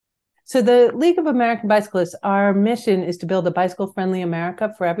So the League of American Bicyclists, our mission is to build a bicycle-friendly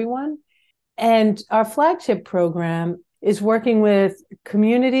America for everyone. And our flagship program is working with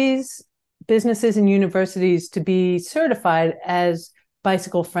communities, businesses, and universities to be certified as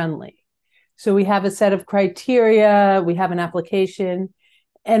bicycle-friendly. So we have a set of criteria, we have an application,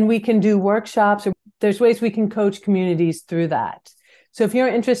 and we can do workshops. There's ways we can coach communities through that. So if you're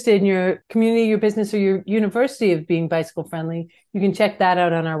interested in your community, your business, or your university of being bicycle friendly, you can check that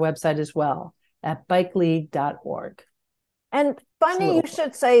out on our website as well at bikeleague.org. And funny you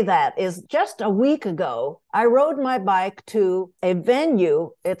should say that, is just a week ago, I rode my bike to a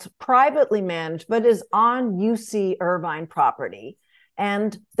venue. It's privately managed, but is on UC Irvine property.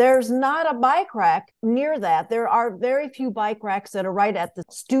 And there's not a bike rack near that. There are very few bike racks that are right at the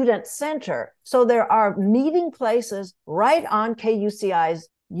student center. So there are meeting places right on KUCI's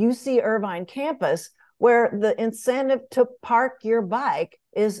UC Irvine campus where the incentive to park your bike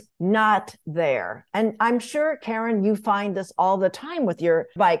is not there. And I'm sure, Caron, you find this all the time with your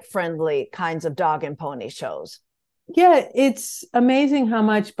bike-friendly kinds of dog and pony shows. Yeah, it's amazing how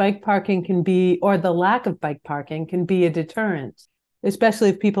much bike parking can be, or the lack of bike parking can be, a deterrent, especially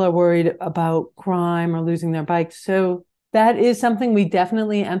if people are worried about crime or losing their bikes. So that is something we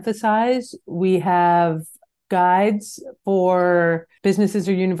definitely emphasize. We have guides for businesses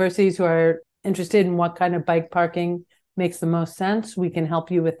or universities who are interested in what kind of bike parking makes the most sense. We can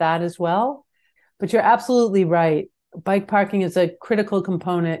help you with that as well. But you're absolutely right. Bike parking is a critical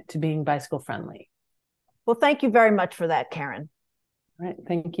component to being bicycle friendly. Well, thank you very much for that, Caron. All right.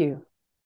 Thank you.